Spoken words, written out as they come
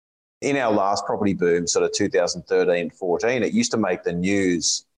in our last property boom, sort of 2013, 14, it used to make the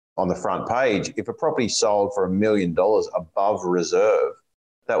news on the front page. If a property sold for $1 million above reserve,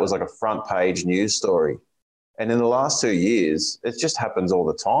 that was like a front page news story. And in the last 2 years, it just happens all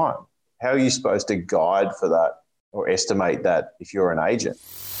the time. How are you supposed to guide for that or estimate that if you're an agent?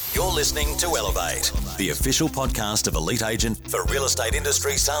 You're listening to Elevate, the official podcast of Elite Agent for real estate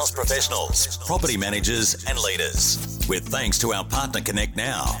industry sales professionals, property managers and leaders. With thanks to our partner Connect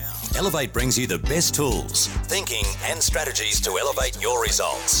Now, Elevate brings you the best tools, thinking and strategies to elevate your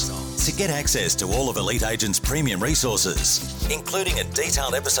results. To get access to all of Elite Agent's premium resources, including a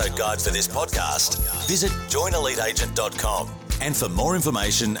detailed episode guide for this podcast, visit joineliteagent.com. And for more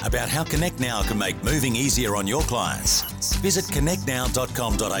information about how Connect Now can make moving easier on your clients, visit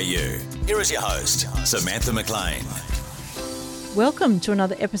connectnow.com.au. Here is your host, Samantha McLean. Welcome to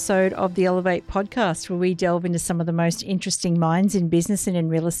another episode of the Elevate podcast, where we delve into some of the most interesting minds in business and in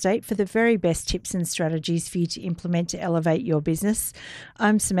real estate for the very best tips and strategies for you to implement to elevate your business.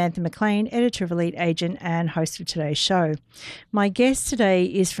 I'm Samantha McLean, editor of Elite Agent and host of today's show. My guest today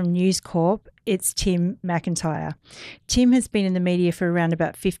is from News Corp. It's Tim McIntyre. Tim has been in the media for around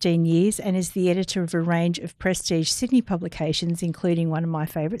about 15 years and is the editor of a range of prestige Sydney publications, including one of my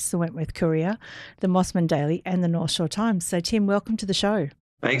favourites, the Wentworth Courier, the Mossman Daily and the North Shore Times. So Tim, welcome to the show.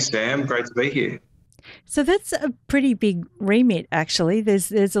 Thanks, Sam. Great to be here. So that's a pretty big remit, actually.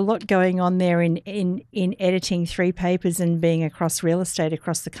 There's a lot going on there in editing 3 papers and being across real estate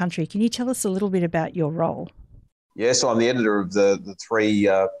across the country. Can you tell us a little bit about your role? Yeah, so I'm the editor of the 3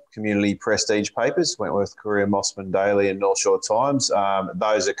 community prestige papers, Wentworth Courier, Mossman Daily and North Shore Times.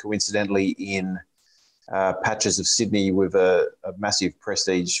 Those are coincidentally in patches of Sydney with a massive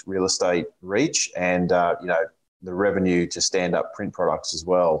prestige real estate reach and, the revenue to stand up print products as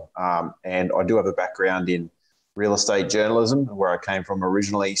well. And I do have a background in real estate journalism, where I came from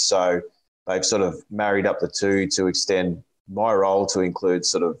originally. So they've sort of married up the two to extend my role to include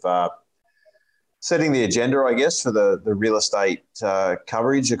sort of setting the agenda, I guess, for the real estate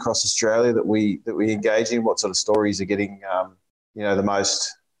coverage across Australia that we engage in. What sort of stories are getting, the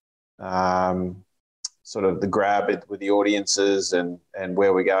most sort of the grab with the audiences and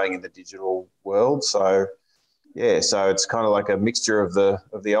where we're going in the digital world. So, yeah, so it's kind of like a mixture of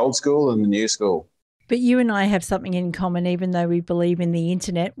the old school and the new school. But you and I have something in common. Even though we believe in the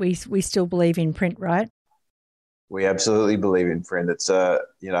internet, we still believe in print, right? We absolutely believe in print. It's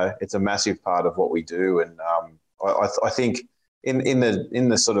it's a massive part of what we do, and I think in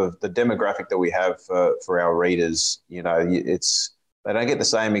the sort of the demographic that we have for our readers, they don't get the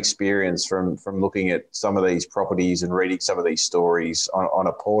same experience from looking at some of these properties and reading some of these stories on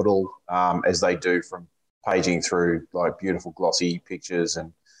a portal as they do from paging through like beautiful glossy pictures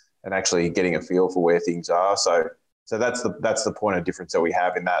and actually getting a feel for where things are. So that's the point of difference that we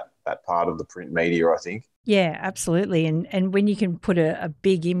have in that part of the print media, I think. Yeah, absolutely. And when you can put a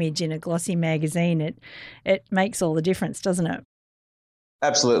big image in a glossy magazine, it makes all the difference, doesn't it?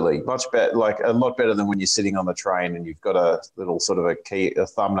 Absolutely. Much better, like a lot better than when you're sitting on the train and you've got a little sort of a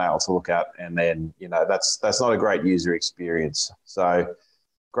thumbnail to look at, and then, that's not a great user experience. So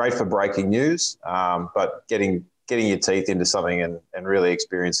great for breaking news, but getting your teeth into something and really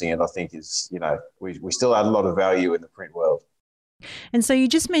experiencing it, I think is, we still add a lot of value in the print world. And so you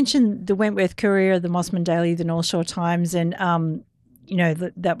just mentioned the Wentworth Courier, the Mossman Daily, the North Shore Times, and,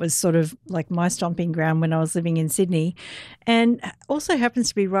 that was sort of like my stomping ground when I was living in Sydney, and also happens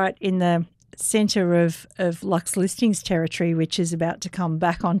to be right in the centre of Lux Listings territory, which is about to come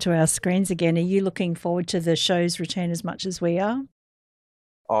back onto our screens again. Are you looking forward to the show's return as much as we are?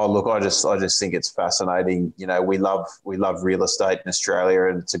 Oh, look, I just think it's fascinating. We love real estate in Australia,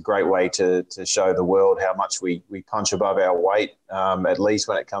 and it's a great way to show the world how much we punch above our weight, at least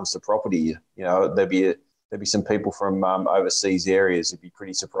when it comes to property. There'd be some people from overseas areas who'd be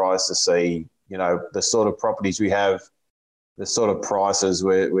pretty surprised to see, the sort of properties we have, the sort of prices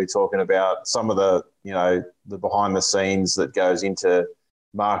we're talking about, some of the, the behind the scenes that goes into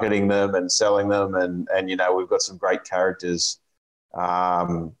marketing them and selling them. And we've got some great characters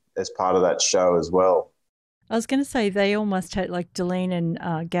as part of that show as well. I was going to say they all must have, like Deline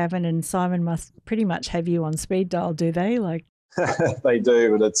and Gavin and Simon must pretty much have you on speed dial, do they? Like they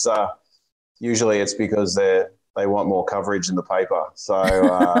do, but it's usually it's because they want more coverage in the paper.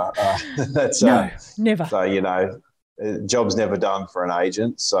 So that's no, never. So job's never done for an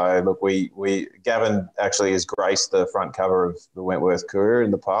agent. So look, Gavin actually has graced the front cover of the Wentworth Courier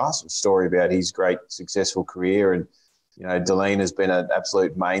in the past, a story about his great successful career. And Deline has been an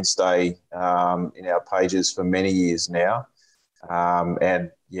absolute mainstay in our pages for many years now. And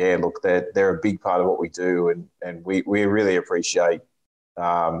yeah, look, they're a big part of what we do, and we really appreciate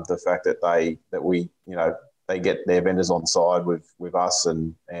The fact that we they get their vendors on side with us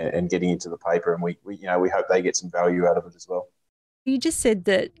and getting into the paper, and we hope they get some value out of it as well. You just said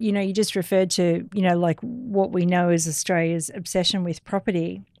that, you just referred to, like what we know as Australia's obsession with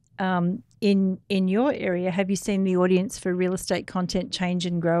property. In your area, have you seen the audience for real estate content change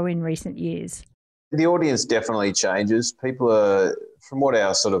and grow in recent years? The audience definitely changes. People are, from what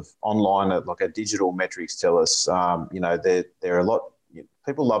our sort of online, like our digital metrics tell us, they're a lot.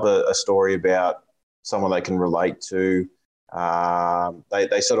 People love a story about someone they can relate to.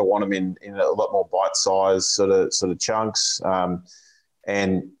 They sort of want them in a lot more bite-sized sort of chunks.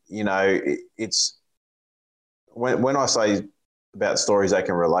 It's when I say about stories they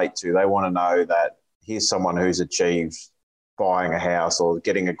can relate to, they want to know that here's someone who's achieved buying a house or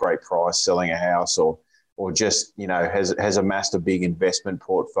getting a great price, selling a house, or just has amassed a big investment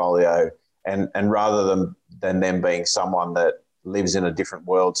portfolio, and rather than them being someone that lives in a different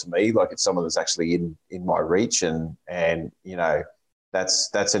world to me, like it's someone that's actually in my reach, and that's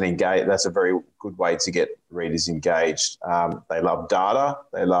a very good way to get readers engaged. They love data,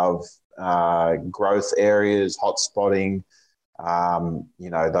 they love growth areas, hot spotting,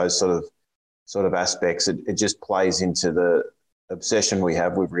 those sort of aspects. It just plays into the obsession we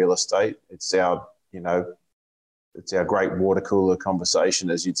have with real estate. It's our great water cooler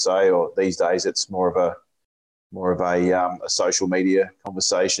conversation, as you'd say, or these days it's more of a social media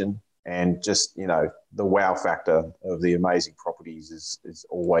conversation. And just, the wow factor of the amazing properties is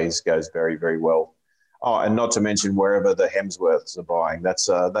always goes very, very well. Oh, and not to mention wherever the Hemsworths are buying. That's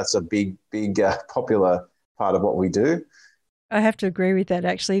a big popular part of what we do. I have to agree with that,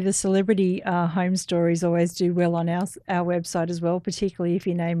 actually. The celebrity home stories always do well on our website as well, particularly if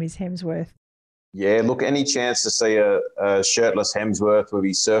your name is Hemsworth. Yeah, look, any chance to see a shirtless Hemsworth with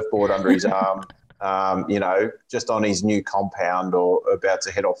his surfboard under his arm, just on his new compound or about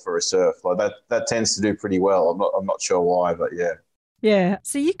to head off for a surf, like that tends to do pretty well. I'm not sure why, but yeah. Yeah.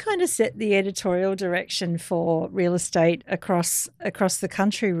 So you kind of set the editorial direction for real estate across the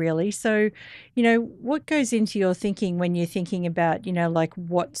country, really. So, what goes into your thinking when you're thinking about, like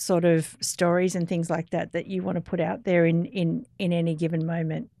what sort of stories and things like that you want to put out there in any given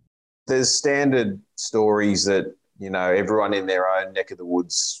moment? There's standard stories that, everyone in their own neck of the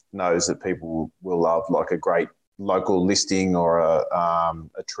woods knows that people will love, like a great local listing or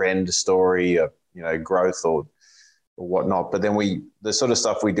a trend story, growth or whatnot. But then the sort of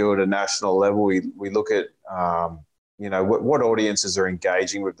stuff we do at a national level, we look at, what audiences are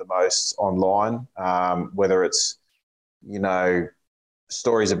engaging with the most online, whether it's,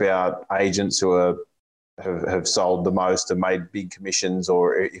 stories about agents who have sold the most and made big commissions,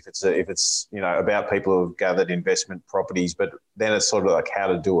 or if it's about people who have gathered investment properties. But then it's sort of like how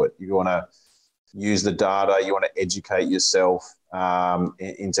to do it. You want to use the data, you want to educate yourself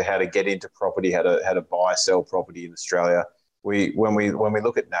into how to get into property, how to buy, sell property in Australia. When we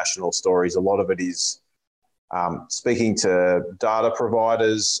look at national stories, a lot of it is speaking to data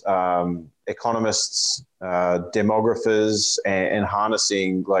providers, economists, demographers, and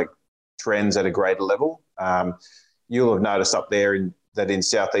harnessing like trends at a greater level. You'll have noticed up there that in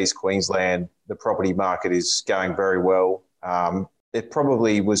Southeast Queensland, the property market is going very well. It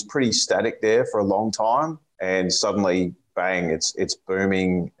probably was pretty static there for a long time, and suddenly, bang, it's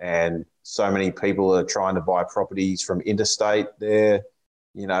booming, and so many people are trying to buy properties from interstate there.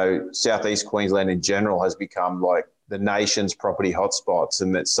 Southeast Queensland in general has become like the nation's property hotspots,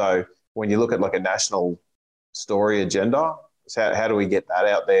 and so when you look at like a national story agenda, how do we get that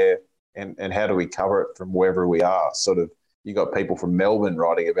out there, and how do we cover it from wherever we are? Sort of, you got people from Melbourne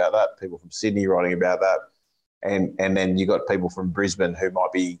writing about that, people from Sydney writing about that. And then you got people from Brisbane who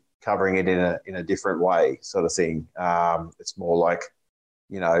might be covering it in a different way, sort of thing. It's more like,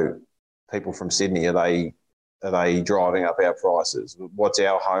 people from Sydney, are they driving up our prices? What's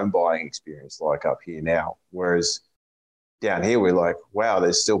our home buying experience like up here now? Whereas down here, we're like, wow,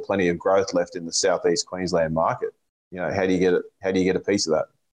 there's still plenty of growth left in the Southeast Queensland market. How do you get it? How do you get a piece of that?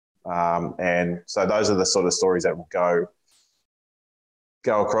 And so those are the sort of stories that will go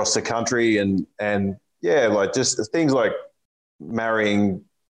across the country, and yeah, like just things like marrying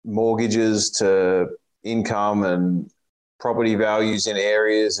mortgages to income and property values in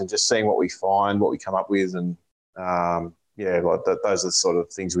areas, and just seeing what we find, what we come up with. And those are the sort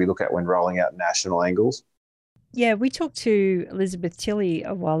of things we look at when rolling out national angles. Yeah, we talked to Elizabeth Tilley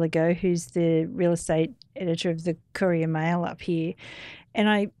a while ago, who's the real estate editor of the Courier Mail up here. And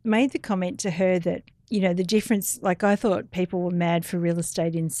I made the comment to her that, the difference, like I thought people were mad for real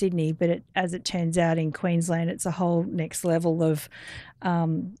estate in Sydney, but as it turns out in Queensland, it's a whole next level of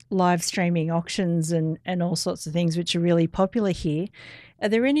live streaming auctions and all sorts of things, which are really popular here. Are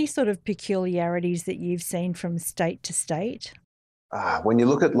there any sort of peculiarities that you've seen from state to state? When you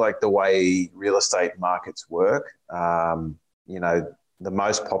look at like the way real estate markets work, the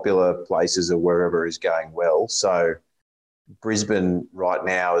most popular places are wherever is going well. So Brisbane right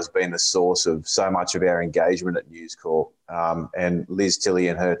now has been the source of so much of our engagement at News Corp, and Liz Tilley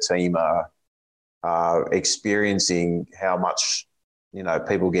and her team are experiencing how much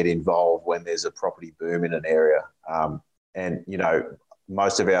people get involved when there's a property boom in an area, and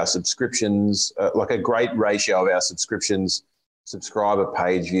most of our subscriptions, like a great ratio of our subscriptions, subscriber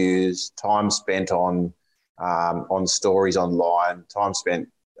page views, time spent on stories online, time spent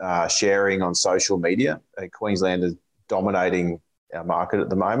sharing on social media. Queensland is dominating our market at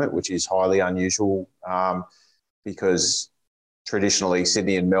the moment, which is highly unusual, because traditionally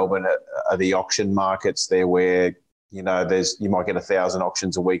Sydney and Melbourne are the auction markets. They're where you might get 1,000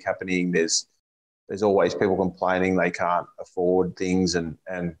 auctions a week happening. There's always people complaining they can't afford things, and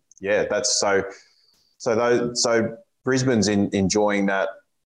that's so Brisbane's enjoying that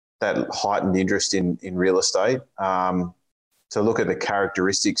heightened interest in real estate. To look at the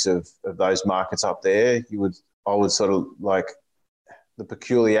characteristics of those markets up there, I would sort of like the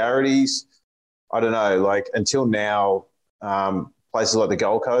peculiarities. I don't know, like until now, places like the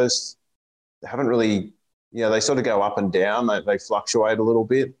Gold Coast haven't really, they sort of go up and down. They fluctuate a little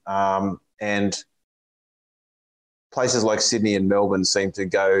bit. And places like Sydney and Melbourne seem to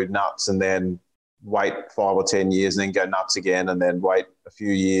go nuts and then wait 5 or 10 years and then go nuts again and then wait a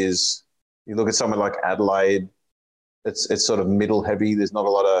few years. You look at somewhere like Adelaide, it's sort of middle heavy. There's not a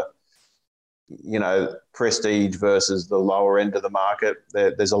lot of, prestige versus the lower end of the market.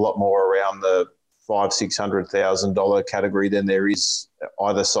 There's a lot more around the $500,000-$600,000 category than there is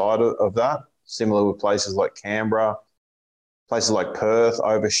either side of that. Similar with places like Canberra. Places like Perth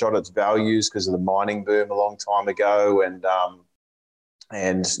overshot its values because of the mining boom a long time ago, and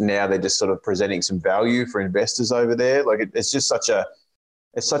now they're just sort of presenting some value for investors over there. Like it's such a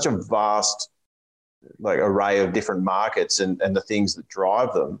vast like array of different markets and the things that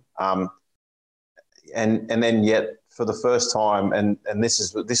drive them. And then yet for the first time, and this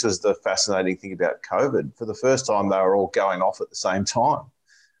was the fascinating thing about COVID. For the first time, they were all going off at the same time.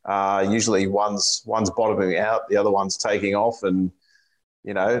 Usually one's bottoming out, the other one's taking off, and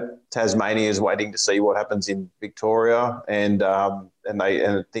Tasmania is waiting to see what happens in Victoria, and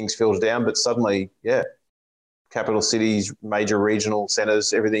things filter down. But suddenly, capital cities, major regional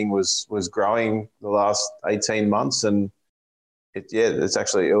centres, everything was growing the last 18 months, and it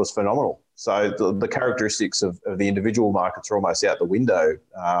was phenomenal. So the characteristics of the individual markets are almost out the window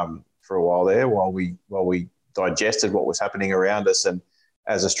for a while there, while we digested what was happening around us, and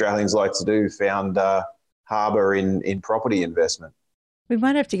as Australians like to do, found harbour in property investment. We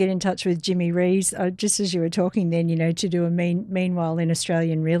might have to get in touch with Jimmy Rees, just as you were talking then, to do a meanwhile in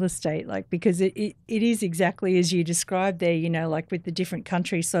Australian real estate, because it is exactly as you described there, like with the different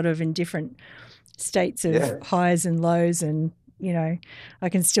countries sort of in different states of highs and lows, and, I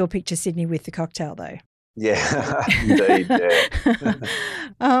can still picture Sydney with the cocktail though. Yeah, indeed, yeah.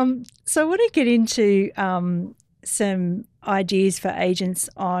 So I want to get into some ideas for agents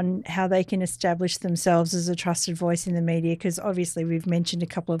on how they can establish themselves as a trusted voice in the media, because obviously we've mentioned a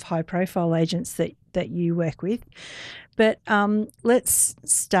couple of high-profile agents that you work with. But let's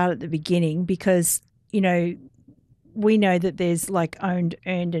start at the beginning, because, we know that there's like owned,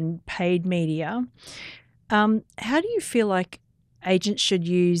 earned and paid media. How do you feel like agents should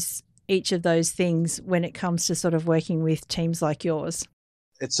use each of those things when it comes to sort of working with teams like yours?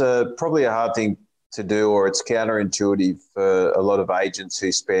 It's probably a hard thing to do, or it's counterintuitive for a lot of agents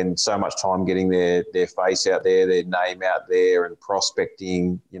who spend so much time getting their face out there, their name out there, and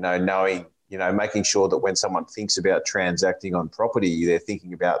prospecting, knowing, making sure that when someone thinks about transacting on property, they're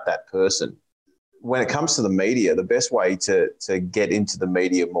thinking about that person. When it comes to the media, the best way to get into the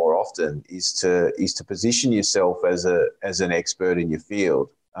media more often is to position yourself as an expert in your field,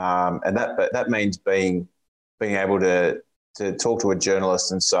 and that means being able to talk to a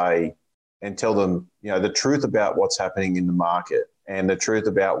journalist and say, and tell them, the truth about what's happening in the market and the truth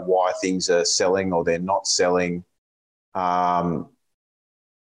about why things are selling or they're not selling. In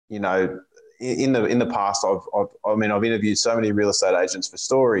the past, I've interviewed so many real estate agents for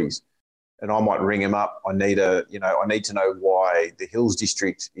stories, and I might ring them up. I need to know why the Hills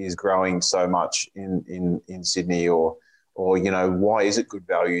District is growing so much in Sydney, or why is it good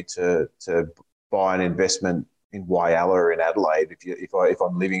value to buy an investment in Whyalla in Adelaide if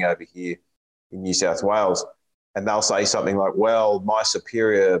I'm living over here in New South Wales. And they'll say something like, well, my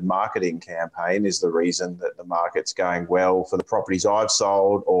superior marketing campaign is the reason that the market's going well for the properties I've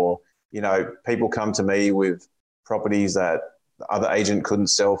sold, or, people come to me with properties that the other agent couldn't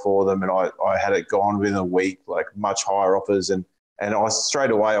sell for them, and I had it gone within a week, like much higher offers, and I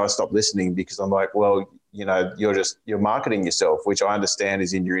straight away I stopped listening because I'm like, well, you're marketing yourself, which I understand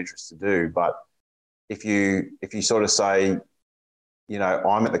is in your interest to do, but if you sort of say,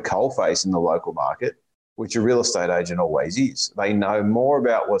 I'm at the coalface in the local market, which a real estate agent always is. They know more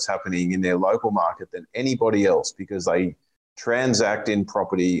about what's happening in their local market than anybody else because they transact in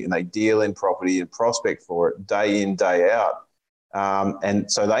property and they deal in property and prospect for it day in, day out.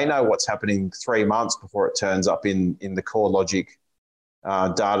 And so they know what's happening 3 months before it turns up in the CoreLogic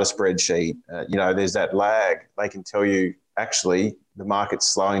data spreadsheet. There's that lag. They can tell you, actually, the market's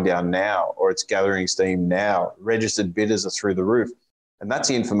slowing down now or it's gathering steam now. Registered bidders are through the roof. And that's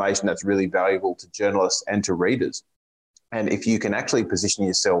the information that's really valuable to journalists and to readers. And if you can actually position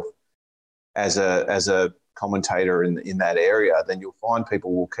yourself as a commentator in that area, then you'll find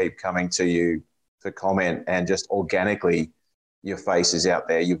people will keep coming to you to comment, and just organically your face is out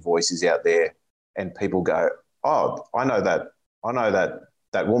there, your voice is out there, and people go, oh, I know that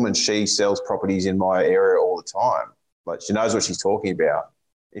woman, she sells properties in my area all the time. Like, she knows what she's talking about.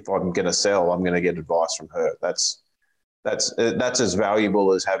 If I'm going to sell, I'm going to get advice from her. That's as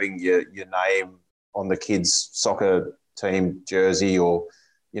valuable as having your name on the kids' soccer team jersey, or,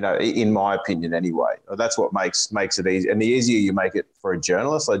 in my opinion anyway. That's what makes it easy. And the easier you make it for a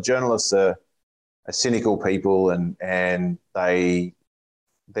journalist, like journalists are cynical people, and they're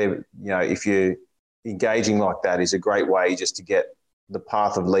if you're engaging like that is a great way just to get the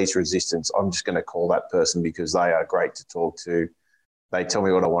path of least resistance. I'm just going to call that person because they are great to talk to. They tell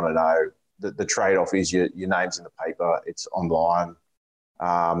me what I want to know. The trade-off is your name's in the paper, it's online.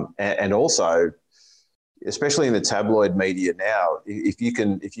 And also, especially in the tabloid media now, if you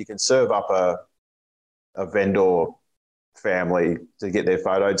can serve up a vendor family to get their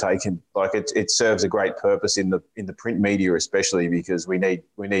photo taken, like it serves a great purpose in the print media, especially because we need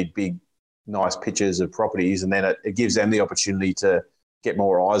big, nice pictures of properties, and then it gives them the opportunity to get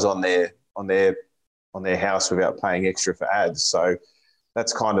more eyes on their house without paying extra for ads. So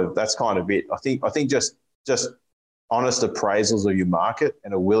that's kind of it. I think just honest appraisals of your market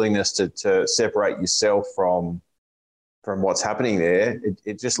and a willingness to separate yourself from what's happening there,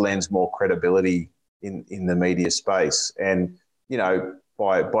 it just lends more credibility in the media space. And,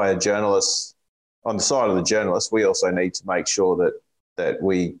 by a journalist, on the side of the journalist, we also need to make sure that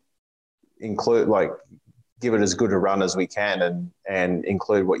we include, like, give it as good a run as we can and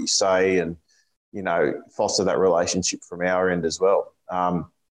include what you say and, foster that relationship from our end as well.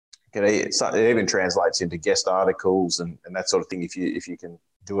 It even translates into guest articles and that sort of thing if you can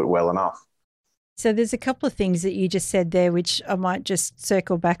do it well enough. So there's a couple of things that you just said there, which I might just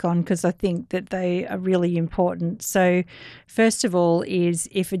circle back on because I think that they are really important. So first of all is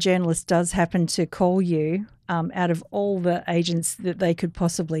if a journalist does happen to call you, out of all the agents that they could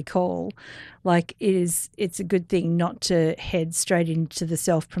possibly call, like it's a good thing not to head straight into the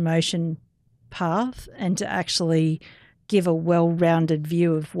self-promotion path and to actually give a well-rounded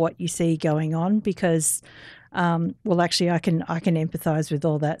view of what you see going on because actually I can empathise with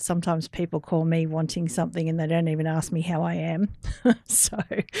all that. Sometimes people call me wanting something and they don't even ask me how I am. So,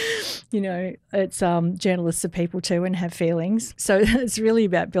 it's journalists are people too and have feelings. So it's really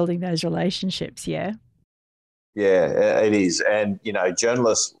about building those relationships, yeah? Yeah, it is. And,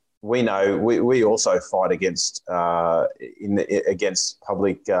 journalists, we know we also fight against public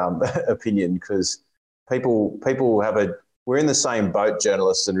opinion because people we're in the same boat,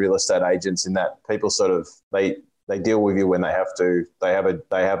 journalists and real estate agents, in that people sort of they deal with you when they have to. They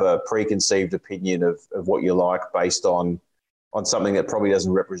have a preconceived opinion of what you like based on something that probably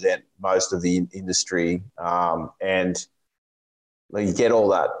doesn't represent most of the industry. And you get all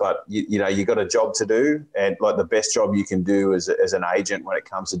that, but you got a job to do, and like the best job you can do as an agent when it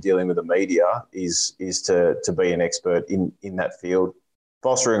comes to dealing with the media is to be an expert in that field.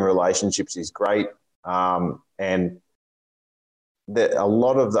 Fostering relationships is great, and a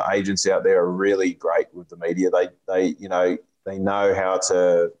lot of the agents out there are really great with the media. They know how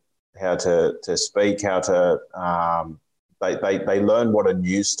to speak, how to they learn what a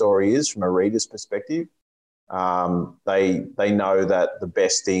news story is from a reader's perspective. They know that the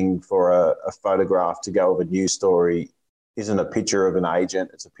best thing for a photograph to go with a news story isn't a picture of an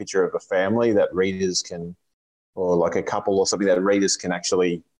agent, it's a picture of a family that readers can, or like a couple or something that readers can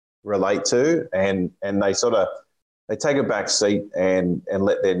actually relate to, and they take a back seat and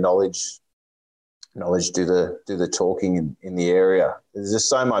let their knowledge do the talking in the area.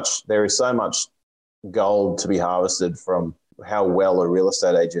 There is so much gold to be harvested from how well a real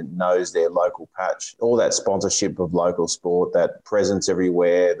estate agent knows their local patch. All that sponsorship of local sport, that presence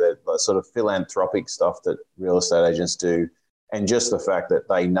everywhere, the sort of philanthropic stuff that real estate agents do, And just the fact that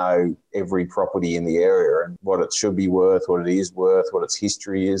they know every property in the area and what it should be worth, what it is worth, what its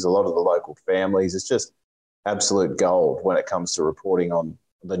history is, a lot of the local families, it's just absolute gold when it comes to reporting on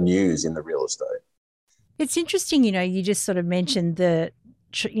the news in the real estate. It's interesting, you just sort of mentioned the,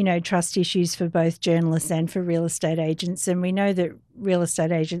 trust issues for both journalists and for real estate agents. And we know that real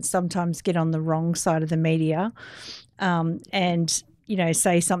estate agents sometimes get on the wrong side of the media and,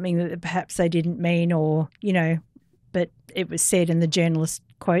 say something that perhaps they didn't mean or, but it was said and the journalist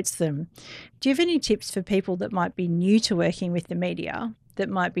quotes them. Do you have any tips for people that might be new to working with the media, that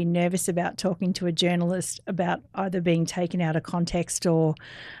might be nervous about talking to a journalist about either being taken out of context or,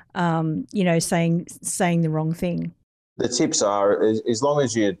 saying the wrong thing? The tips are, as long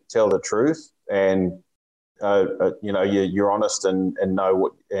as you tell the truth and, you're honest and know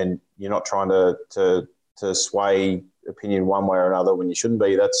what, and you're not trying to sway opinion one way or another when you shouldn't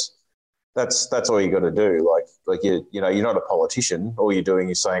be, that's all you got to do. You're not a politician. All you're doing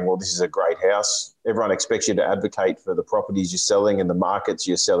is saying, well, this is a great house. Everyone expects you to advocate for the properties you're selling and the markets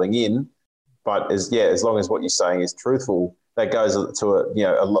you're selling in. But as long as what you're saying is truthful, that goes to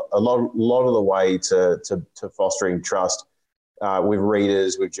a lot of the way to fostering trust with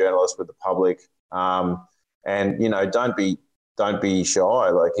readers, with journalists, with the public. Don't be shy.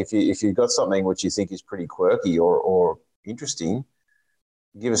 Like if you've got something which you think is pretty quirky or interesting,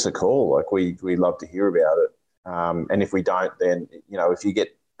 give us a call. Like we love to hear about it. And if we don't, then if you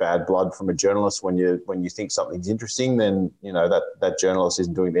get bad blood from a journalist when you think something's interesting, then that journalist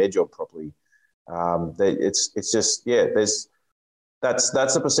isn't doing their job properly. It's just that's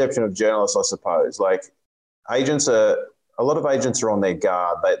the perception of journalists, I suppose. Like a lot of agents are on their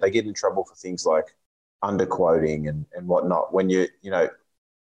guard. They get in trouble for things like underquoting and whatnot. When the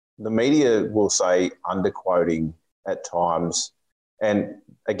media will say underquoting at times. And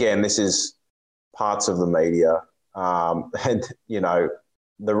again, this is parts of the media.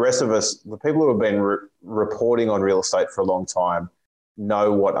 The rest of us, the people who have been reporting on real estate for a long time,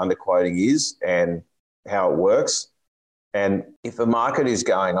 know what underquoting is and how it works. And if the market is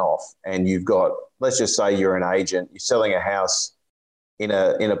going off and you've got, let's just say you're an agent, you're selling a house in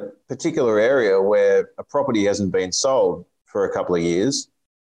a particular area where a property hasn't been sold for a couple of years,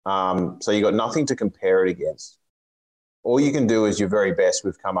 so you've got nothing to compare it against. All you can do is your very best.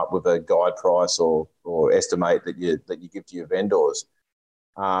 We've come up with a guide price or estimate that you give to your vendors.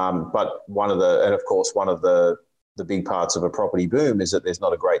 But one of the big parts of a property boom is that there's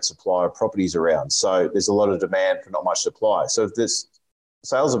not a great supply of properties around. So there's a lot of demand for not much supply. So if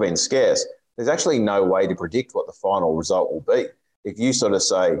sales have been scarce, there's actually no way to predict what the final result will be. If you sort of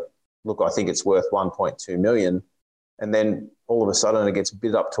say, look, I think it's worth 1.2 million, and then all of a sudden it gets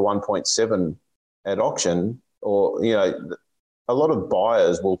bid up to 1.7 at auction, or, a lot of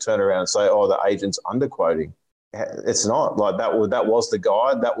buyers will turn around and say, oh, the agent's underquoting. It's not. Like that was the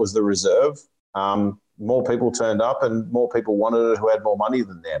guide, that was the reserve. More people turned up and more people wanted it who had more money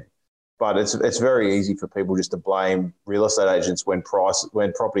than them. But it's very easy for people just to blame real estate agents when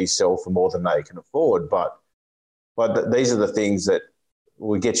properties sell for more than they can afford. But these are the things that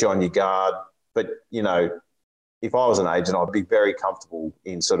will get you on your guard. But, if I was an agent, I'd be very comfortable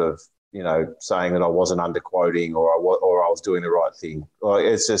in sort of, saying that I wasn't underquoting or I was doing the right thing. Like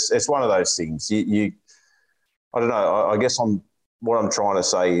it's one of those things. I don't know. I guess what I'm trying to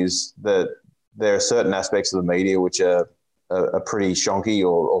say is that there are certain aspects of the media which are pretty shonky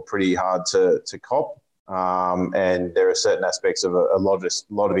or pretty hard to cop, and there are certain aspects of a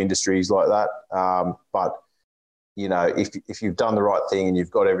lot of industries like that. But if you've done the right thing and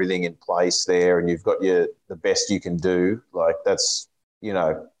you've got everything in place there and you've got the best you can do, like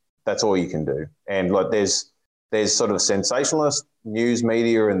that's all you can do. And like there's sort of sensationalist news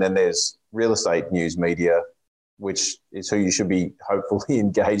media, and then there's real estate news media, which is who you should be hopefully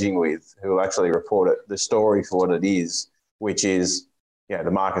engaging with, who will actually report the story for what it is, which is, the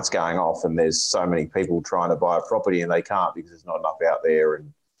market's going off and there's so many people trying to buy a property and they can't because there's not enough out there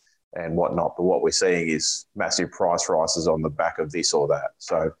and whatnot. But what we're seeing is massive price rises on the back of this or that.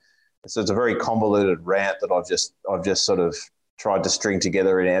 So it's a very convoluted rant that I've just sort of tried to string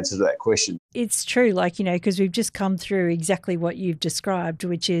together in answer to that question. It's true, because we've just come through exactly what you've described,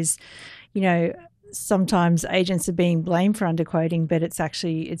 which is, sometimes agents are being blamed for underquoting, but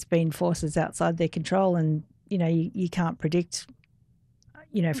it's been forces outside their control, and you can't predict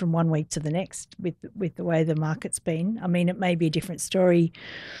from one week to the next with the way the market's been. I mean, it may be a different story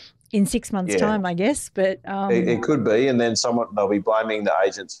in 6 months' time, I guess, but it could be, and then they'll be blaming the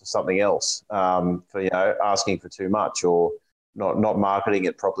agents for something else, for asking for too much or not marketing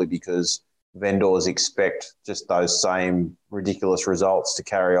it properly because vendors expect just those same ridiculous results to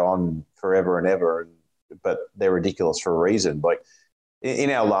carry on forever and ever. And, but they're ridiculous for a reason. Like in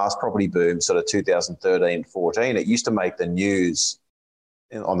our last property boom, sort of 2013, 14, it used to make the news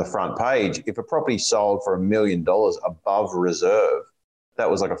on the front page. If a property sold for $1 million above reserve, that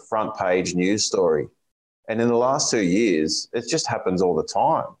was like a front page news story. And in the last 2 years, it just happens all the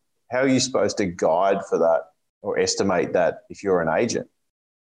time. How are you supposed to guide for that or estimate that if you're an agent?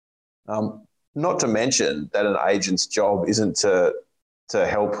 Not to mention that an agent's job isn't to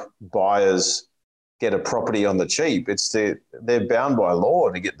help buyers get a property on the cheap. They're bound by law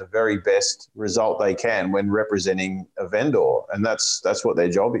to get the very best result they can when representing a vendor, and that's what their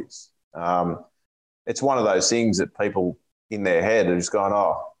job is. It's one of those things that people in their head are just going,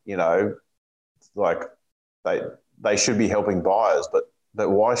 like they should be helping buyers, but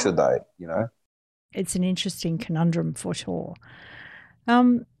why should they? It's an interesting conundrum for sure.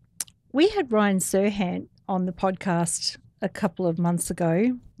 We had Ryan Serhant on the podcast a couple of months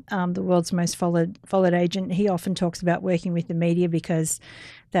ago, the world's most followed agent. He often talks about working with the media because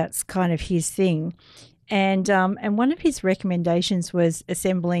that's kind of his thing. And one of his recommendations was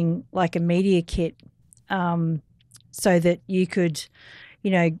assembling like a media kit so that you could,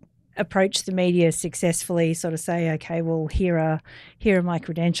 approach the media successfully, sort of say, okay, well, here are my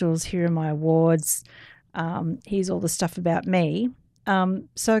credentials, here are my awards, here's all the stuff about me.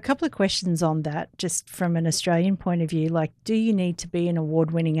 So a couple of questions on that, just from an Australian point of view, like, do you need to be an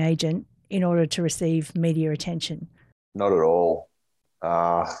award-winning agent in order to receive media attention? Not at all.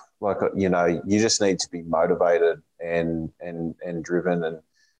 You just need to be motivated and driven. And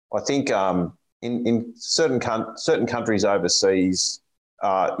I think in certain countries overseas,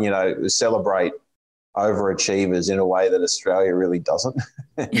 celebrate overachievers in a way that Australia really doesn't.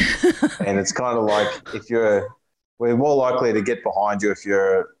 And it's kind of like we're more likely to get behind you if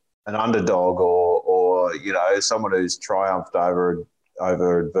you're an underdog or someone who's triumphed over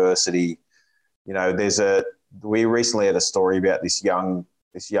adversity. We recently had a story about this young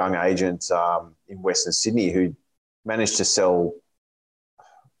agent in Western Sydney who managed to sell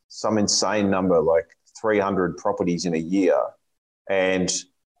some insane number, like 300 properties in a year. And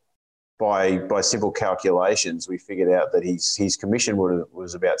by simple calculations, we figured out that his commission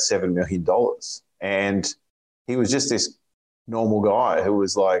was about $7 million. And he was just this normal guy who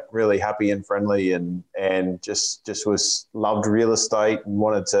was like really happy and friendly and just loved real estate and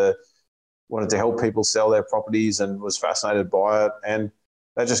wanted to help people sell their properties and was fascinated by it. And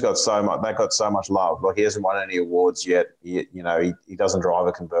that got so much love. Like, he hasn't won any awards yet. He doesn't drive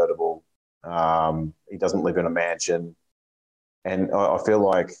a convertible. He doesn't live in a mansion. And I feel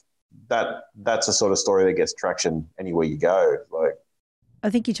like that's a sort of story that gets traction anywhere you go. Like,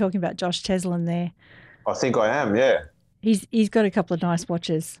 I think you're talking about Josh Teslin there. I think I am, yeah. He's got a couple of nice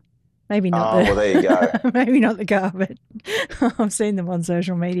watches. Maybe not. Well, there you go. Maybe not the car, but I've seen them on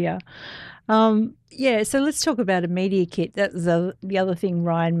social media. So let's talk about a media kit. That's the other thing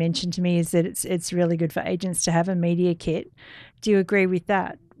Ryan mentioned to me, is that it's really good for agents to have a media kit. Do you agree with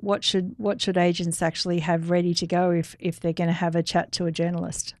that? What should agents actually have ready to go if they're going to have a chat to a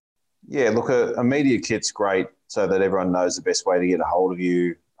journalist? Yeah, look, a media kit's great so that everyone knows the best way to get a hold of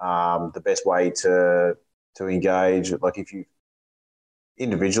you, the best way to engage. Like, if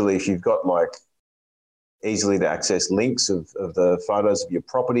you've got like easily to access links of the photos of your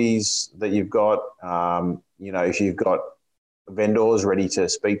properties that you've got, if you've got vendors ready to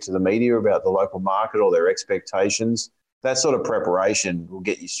speak to the media about the local market or their expectations, that sort of preparation will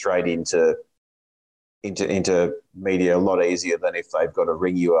get you straight into media a lot easier than if they've got to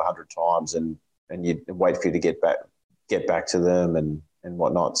ring you 100 times and you wait for you to get back to them and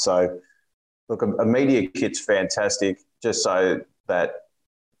whatnot. So, look, a media kit's fantastic, just so that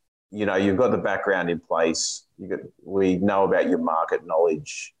you've got the background in place. We know about your market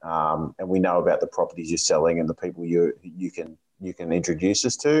knowledge, and we know about the properties you're selling and the people you can introduce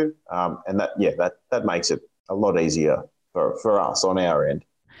us to, and that makes it a lot easier for us on our end.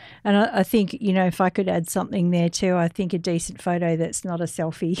 And I think, if I could add something there too, I think a decent photo that's not a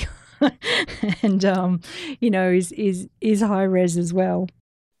selfie and, is high res as well.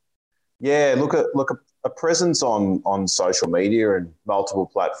 Yeah, look, a presence on social media and multiple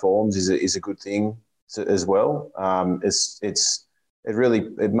platforms is a good thing as well.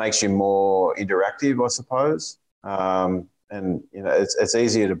 It makes you more interactive, I suppose. And it's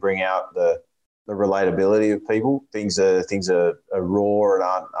easier to bring out the relatability of people. Things are raw and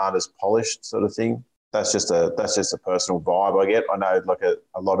aren't as polished, sort of thing. That's just a personal vibe I get. I know like a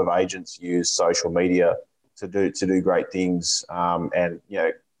lot of agents use social media to do great things, and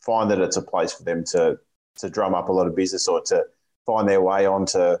find that it's a place for them to drum up a lot of business or to find their way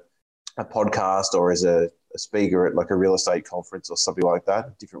onto a podcast or as a speaker at like a real estate conference or something like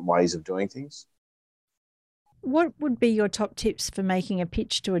that. Different ways of doing things. What would be your top tips for making a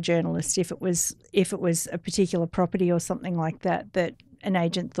pitch to a journalist if it was a particular property or something like that that an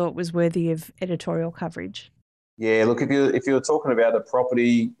agent thought was worthy of editorial coverage? Yeah, look, if you're talking about the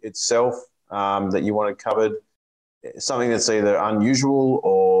property itself that you want it covered, something that's either unusual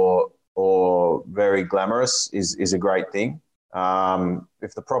or very glamorous is a great thing.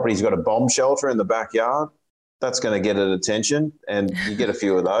 If the property's got a bomb shelter in the backyard, that's going to get it attention, and you get a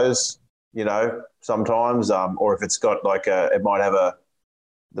few of those, sometimes. Or if it's got it might have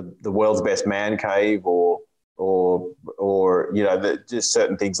the world's best man cave, or just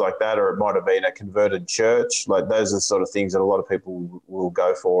certain things like that, or it might have been a converted church. Like those are the sort of things that a lot of people will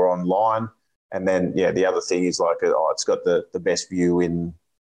go for online. And then the other thing is it's got the best view in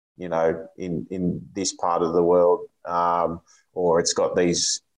this part of the world, or it's got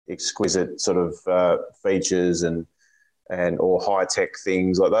these exquisite sort of features and or high tech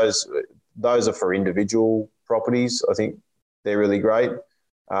things like those. Those are for individual properties. I think they're really great.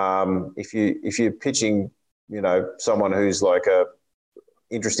 If you're pitching, someone who's like a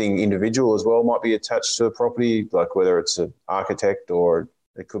interesting individual as well might be attached to a property, like whether it's an architect or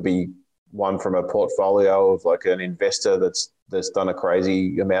it could be one from a portfolio of like an investor that's done a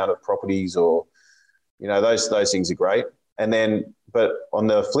crazy amount of properties, or those things are great. And then, but on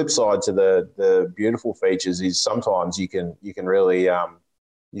the flip side to the beautiful features is sometimes you can really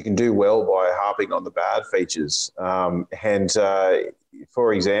you can do well by harping on the bad features. For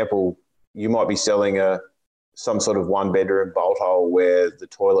example, you might be selling some sort of one bedroom bolt hole where the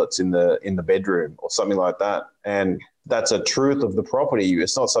toilet's in the bedroom or something like that, and that's a truth of the property.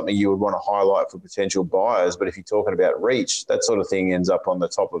 It's not something you would want to highlight for potential buyers, but if you're talking about reach, that sort of thing ends up on the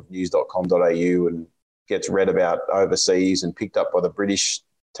top of news.com.au and gets read about overseas and picked up by the British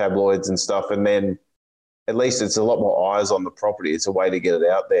tabloids and stuff. And then at least it's a lot more eyes on the property. It's a way to get it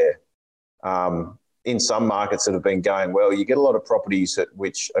out there. In some markets that have been going well, you get a lot of properties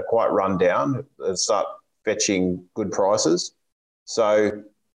which are quite run down and start fetching good prices. So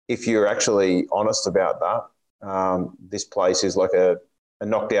if you're actually honest about that, this place is like a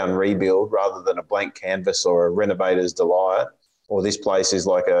knockdown rebuild rather than a blank canvas or a renovator's delight, or this place is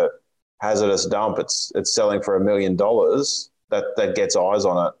like a hazardous dump. It's selling for $1 million. That gets eyes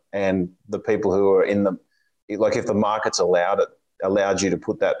on it, and the people who are in if the market's allowed you to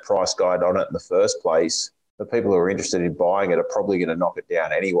put that price guide on it in the first place, the people who are interested in buying it are probably going to knock it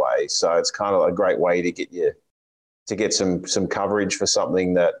down anyway. So it's kind of a great way to get some coverage for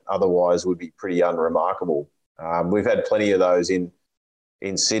something that otherwise would be pretty unremarkable. We've had plenty of those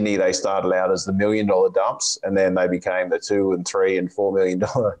in Sydney. They started out as the $1 million dumps, and then they became the $2 and $3 and $4 million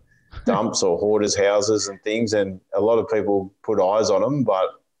dumps or hoarders' houses and things. And a lot of people put eyes on them,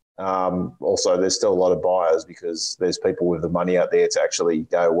 but also there's still a lot of buyers because there's people with the money out there to actually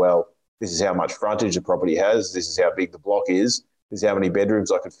go, well, this is how much frontage the property has. This is how big the block is. This is how many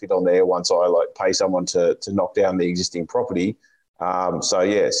bedrooms I could fit on there once I pay someone to knock down the existing property. So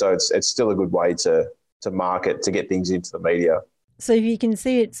it's still a good way to market, to get things into the media. So if you can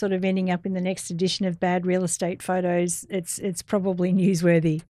see it sort of ending up in the next edition of Bad Real Estate Photos, it's probably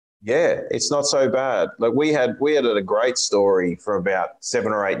newsworthy. Yeah, it's not so bad. Like we had a great story from about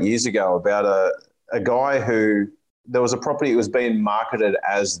 7 or 8 years ago about a guy who, there was a property that was being marketed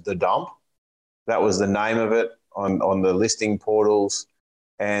as the dump. That was the name of it on the listing portals.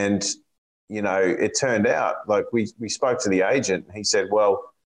 And, it turned out, we spoke to the agent. He said,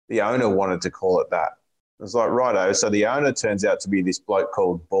 well, the owner wanted to call it that. It was like, righto. So the owner turns out to be this bloke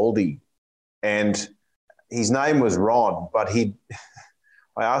called Baldy. And his name was Ron, but I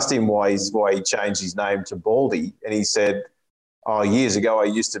asked him why he changed his name to Baldy, and he said, "Oh, years ago I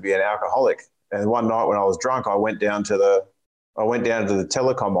used to be an alcoholic, and one night when I was drunk, I went down to the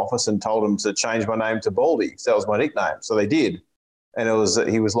telecom office and told them to change my name to Baldy because that was my nickname." So they did, and it was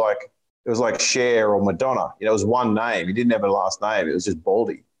like Cher or Madonna. It was one name. He didn't have a last name. It was just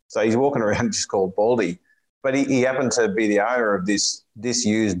Baldy. So he's walking around just called Baldy, but he happened to be the owner of this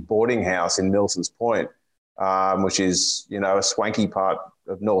disused boarding house in Milsons Point, which is a swanky part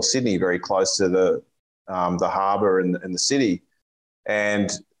of North Sydney, very close to the harbour and the city,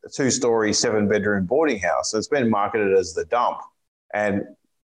 and a 2-story, 7-bedroom boarding house. So it's been marketed as the dump. And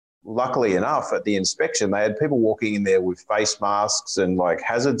luckily enough, at the inspection, they had people walking in there with face masks and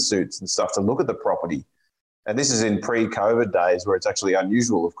hazard suits and stuff to look at the property. And this is in pre-COVID days where it's actually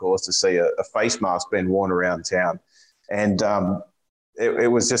unusual, of course, to see a face mask being worn around town. And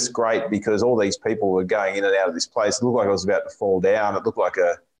it was just great because all these people were going in and out of this place. It looked like it was about to fall down. It looked like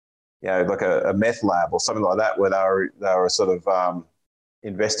a meth lab or something like that, where they were sort of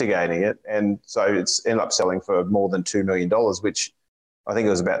investigating it. And so it's ended up selling for more than $2 million, which I think it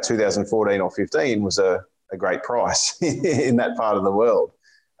was about 2014 or 15 was a a great price in that part of the world.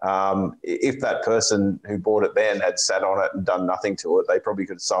 If that person who bought it then had sat on it and done nothing to it, they probably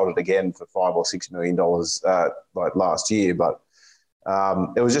could have sold it again for $5 or $6 million like last year. But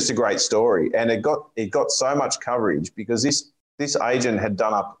it was just a great story, and it got so much coverage because this agent had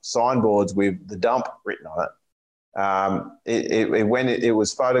done up signboards with the dump written on it. It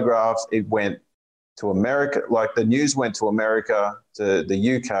was photographed. It went to America, like the news went to America, to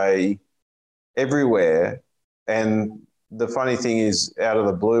the UK, everywhere. And the funny thing is, out of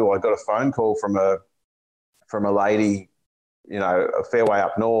the blue, I got a phone call from a lady, a fair way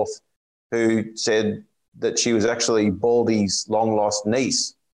up north, who said that she was actually Baldy's long lost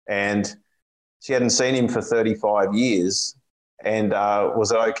niece, and she hadn't seen him for 35 years. And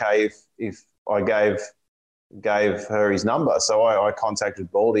was it okay if I gave her his number? So I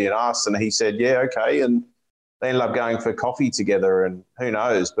contacted Baldy and asked, and he said, yeah, okay. And they ended up going for coffee together, and who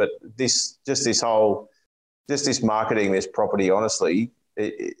knows? But this marketing this property, honestly,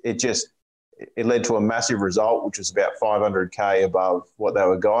 it led to a massive result, which was about 500K above what they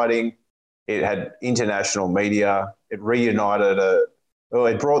were guiding. It had international media. It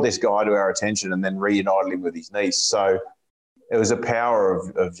it brought this guy to our attention and then reunited him with his niece. So it was a power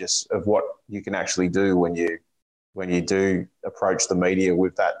of what you can actually do when you do approach the media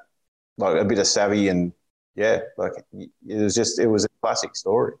with that, like a bit of savvy. And yeah, like it was a classic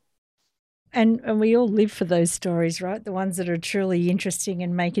story. And we all live for those stories, right? The ones that are truly interesting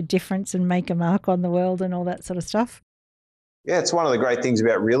and make a difference and make a mark on the world and all that sort of stuff. Yeah, it's one of the great things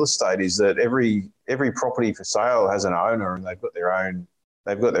about real estate is that every property for sale has an owner, and they've got their own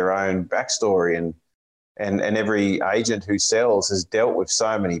backstory, and every agent who sells has dealt with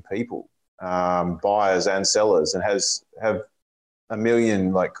so many people, buyers and sellers, and have a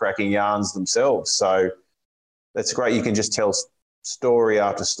million like cracking yarns themselves. So that's great. You can just tell story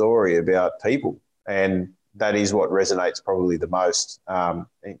after story about people, and that is what resonates probably the most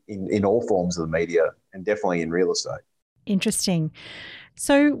in all forms of the media, and definitely in real estate. Interesting.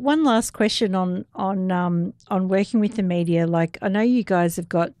 So one last question on working with the media. Like, I know you guys have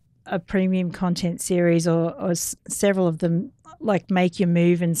got a premium content series or several of them, like Make Your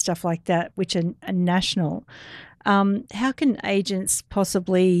Move and stuff like that, which are national. How can agents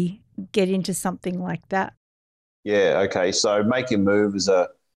possibly get into something like that? Yeah, okay. So Make Your Move is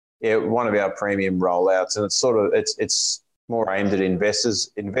one of our premium rollouts, and it's more aimed at investors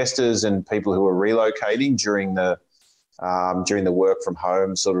and people who are relocating during the work from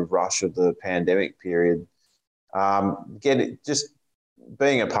home sort of rush of the pandemic period. Just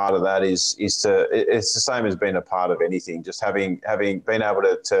being a part of that it's the same as being a part of anything. Just having been able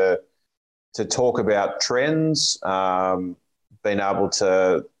to talk about trends, being able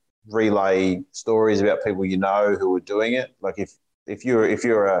to relay stories about people who are doing it. Like if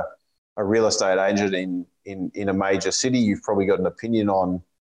you're a real estate agent in a major city, you've probably got an opinion on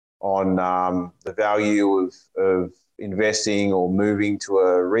the value of investing or moving to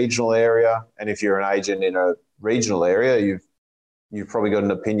a regional area. And if you're an agent in a regional area, you've probably got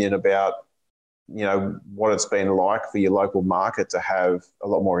an opinion about what it's been like for your local market to have a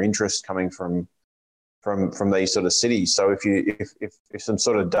lot more interest coming from these sort of cities. So if some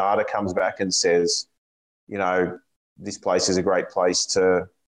sort of data comes back and says, this place is a great place to,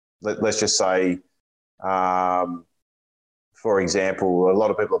 let's just say, for example, a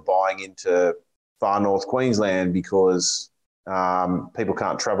lot of people are buying into far north Queensland because people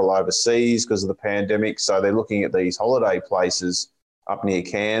can't travel overseas because of the pandemic. So they're looking at these holiday places up near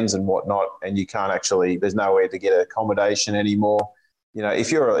Cairns and whatnot, and you can't actually, there's nowhere to get accommodation anymore.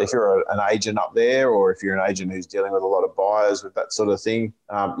 If you're an agent up there, or if you're an agent who's dealing with a lot of buyers with that sort of thing,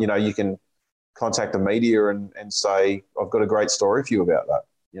 you can contact the media and say, I've got a great story for you about that.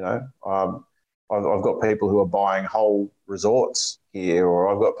 I've got people who are buying whole resorts here, or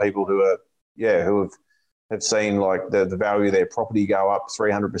I've got people who have seen like the value of their property go up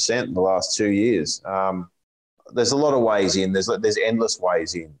 300% in the last 2 years. There's a lot of ways in. There's endless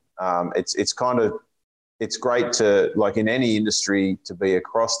ways in. It's great to, like in any industry, to be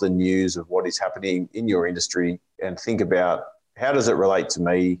across the news of what is happening in your industry and think about, how does it relate to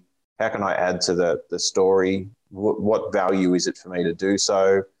me? How can I add to the story? What value is it for me to do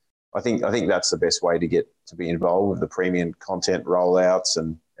so? I think that's the best way to get to be involved with the premium content rollouts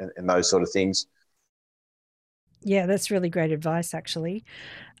and those sort of things. Yeah, that's really great advice, actually.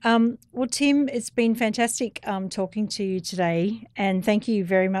 Well, Tim, it's been fantastic talking to you today, and thank you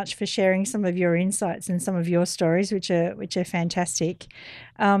very much for sharing some of your insights and some of your stories, which are fantastic.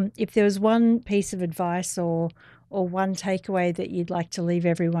 If there was one piece of advice or one takeaway that you'd like to leave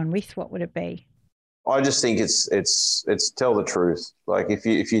everyone with, what would it be? I just think it's tell the truth. Like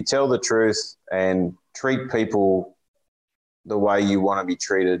if you tell the truth and treat people the way you want to be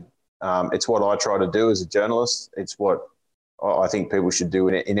treated. It's what I try to do as a journalist. It's what I think people should do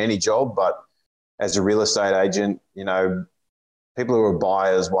in any job. But as a real estate agent, people who are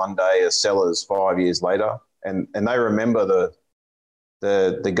buyers one day are sellers 5 years later, and they remember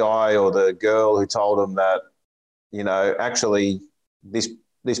the guy or the girl who told them that, actually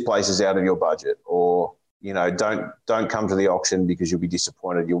this place is out of your budget, or don't come to the auction because you'll be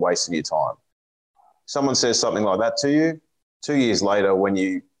disappointed. You're wasting your time. Someone says something like that to you 2 years later, when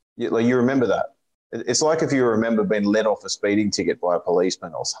you remember that. It's like if you remember being let off a speeding ticket by a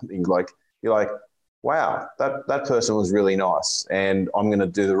policeman or something. Like, you're like, wow, that person was really nice, and I'm going to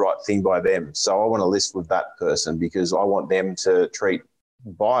do the right thing by them. So I want to list with that person because I want them to treat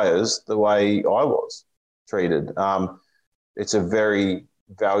buyers the way I was treated. It's a very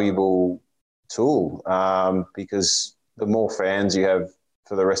valuable tool because the more fans you have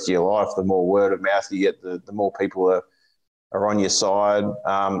for the rest of your life, the more word of mouth you get, the more people are on your side.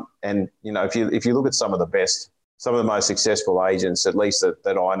 And if you look at some of the most successful agents, at least that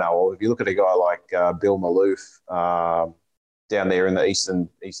I know of, if you look at a guy like Bill Maloof down there in the eastern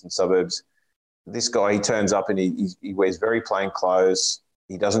suburbs, this guy, he turns up and he wears very plain clothes.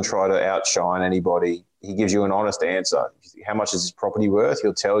 He doesn't try to outshine anybody. He gives you an honest answer. How much is his property worth?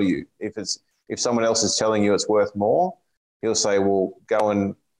 He'll tell you. If someone else is telling you it's worth more, he'll say, well, go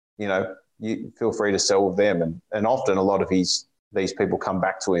and, you feel free to sell with them. And often a lot of these people come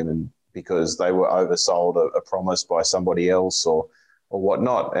back to him because they were oversold a promise by somebody else or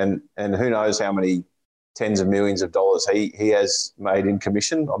whatnot. And who knows how many tens of millions of dollars he has made in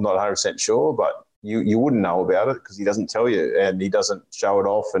commission. I'm not 100% sure, but you wouldn't know about it because he doesn't tell you and he doesn't show it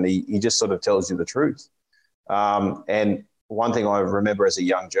off, and he just sort of tells you the truth. And one thing I remember as a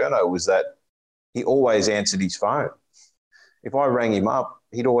young journo was that he always answered his phone. If I rang him up,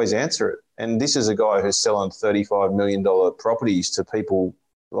 he'd always answer it. And this is a guy who's selling $35 million properties to people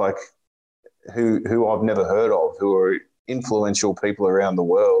like who I've never heard of, who are influential people around the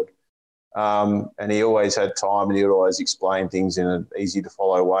world. And he always had time, and he would always explain things in an easy to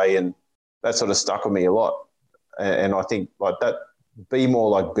follow way. And that sort of stuck with me a lot. And I think like that, be more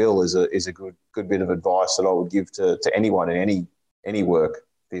like Bill is a good bit of advice that I would give to anyone in any work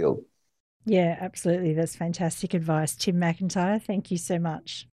field. Yeah, absolutely. That's fantastic advice. Tim McIntyre, thank you so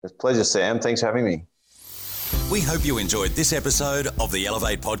much. It's a pleasure, Sam. Thanks for having me. We hope you enjoyed this episode of the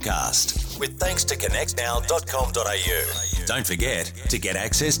Elevate podcast, with thanks to connectnow.com.au. Don't forget, to get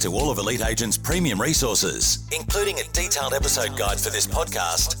access to all of Elite Agent's premium resources, including a detailed episode guide for this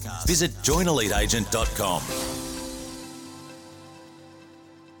podcast, visit joineliteagent.com.